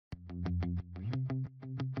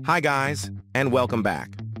Hi guys, and welcome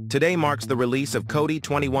back. Today marks the release of Kodi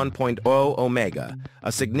 21.0 Omega,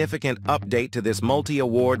 a significant update to this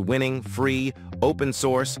multi-award-winning, free,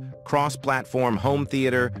 open-source, cross-platform home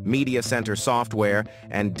theater, media center software,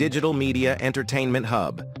 and digital media entertainment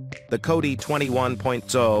hub. The Kodi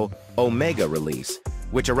 21.0 Omega release,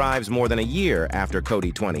 which arrives more than a year after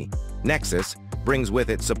Kodi 20 Nexus, brings with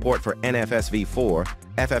it support for NFS-v4,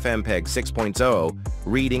 FFmpeg 6.0,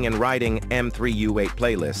 reading and writing M3U8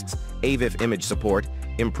 playlists, AVIF image support,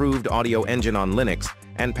 improved audio engine on Linux,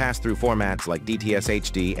 and pass-through formats like DTS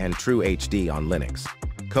HD and True HD on Linux.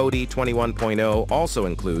 Kodi 21.0 also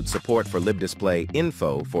includes support for libdisplay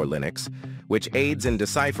info for Linux, which aids in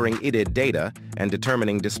deciphering IDID data and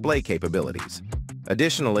determining display capabilities.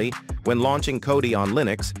 Additionally, when launching Kodi on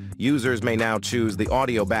Linux, users may now choose the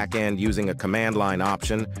audio backend using a command line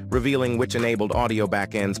option, revealing which enabled audio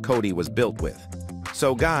backends Kodi was built with.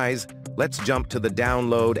 So guys, let's jump to the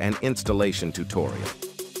download and installation tutorial.